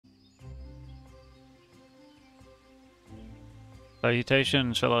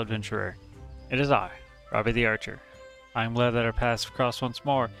Salutations, fellow adventurer. It is I, Robbie the Archer. I am glad that our paths have crossed once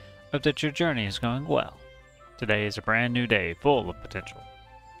more. Hope that your journey is going well. Today is a brand new day, full of potential.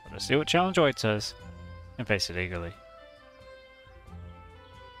 Let us see what challenge awaits us, and face it eagerly.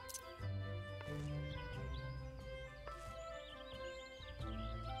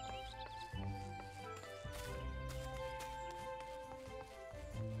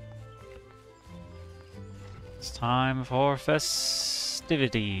 It's time for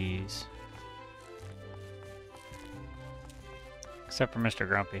festivities. Except for Mr.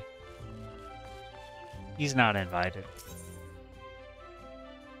 Grumpy. He's not invited.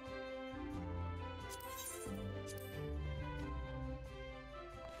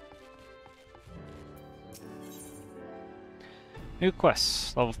 New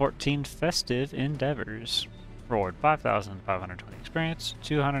quests. Level 14 Festive Endeavors. Reward 5,520 experience,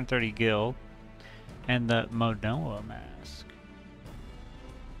 230 gil, and the Monoa mask.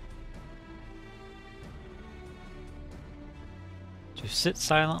 To sit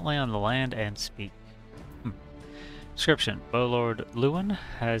silently on the land and speak. Description. Bowlord Lewin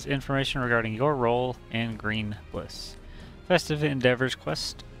has information regarding your role in Green Bliss. Festive Endeavors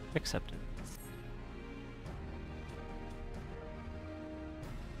quest accepted.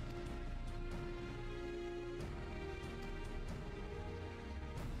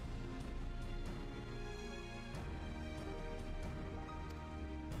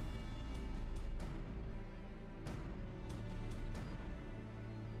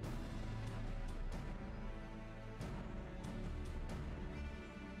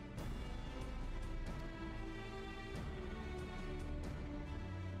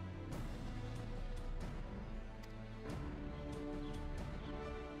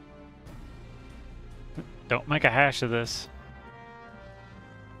 Don't make a hash of this.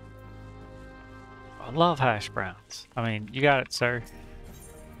 I love hash browns. I mean, you got it, sir.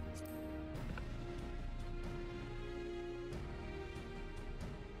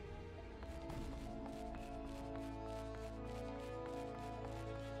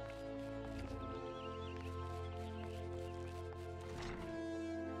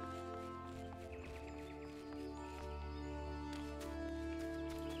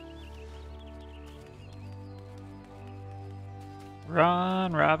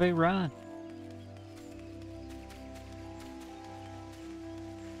 Run, Robbie, run.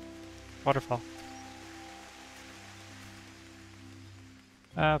 Waterfall.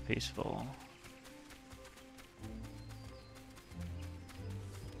 Ah, peaceful.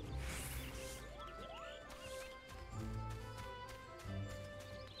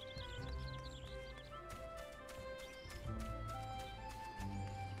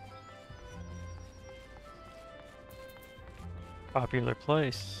 Popular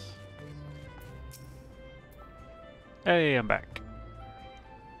place. Hey, I'm back.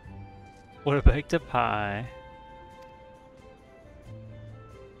 Would have baked a pie.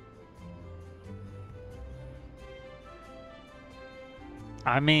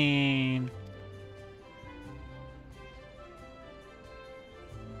 I mean...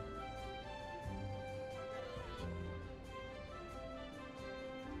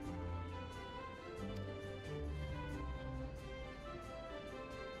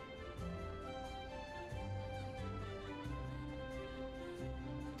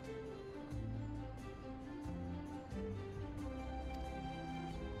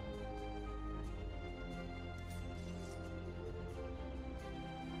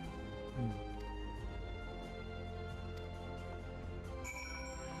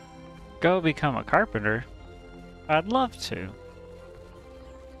 Go become a carpenter? I'd love to.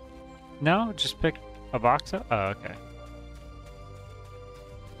 No? Just pick a box up? Oh, okay.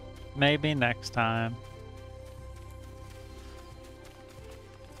 Maybe next time.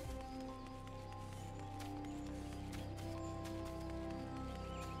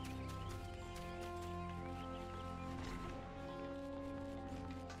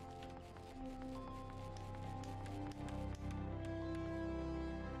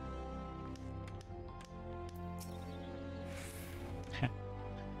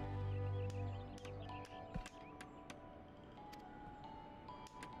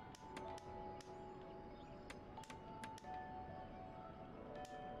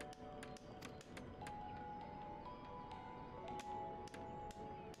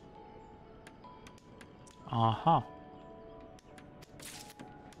 Uh-huh.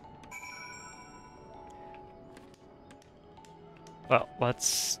 Well,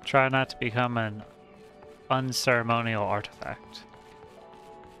 let's try not to become an unceremonial artifact.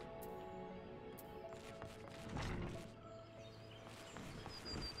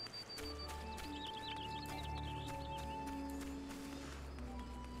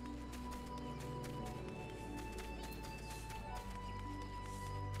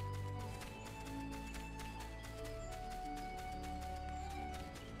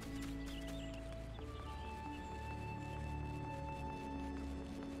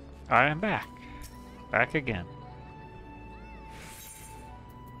 I am back. Back again.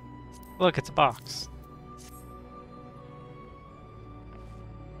 Look, it's a box.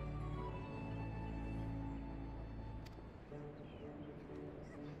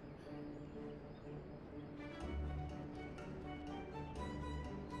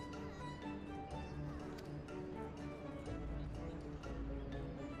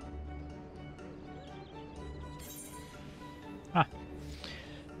 Huh.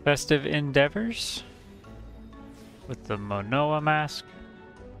 Festive endeavors with the Monoa mask.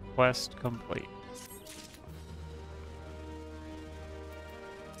 Quest complete.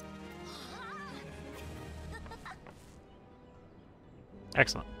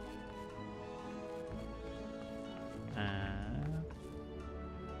 Excellent. I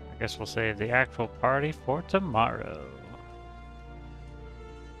guess we'll save the actual party for tomorrow.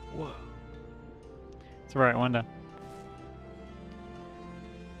 Whoa. It's the right window.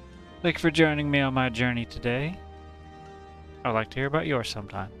 Thank you for joining me on my journey today. I'd like to hear about yours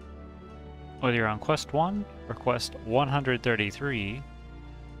sometime. Whether you're on Quest 1 or Quest 133,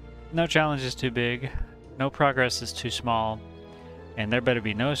 no challenge is too big, no progress is too small, and there better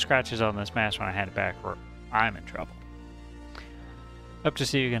be no scratches on this mask when I hand it back or I'm in trouble. Hope to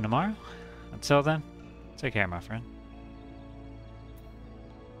see you again tomorrow. Until then, take care, my friend.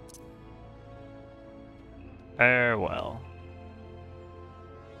 Farewell.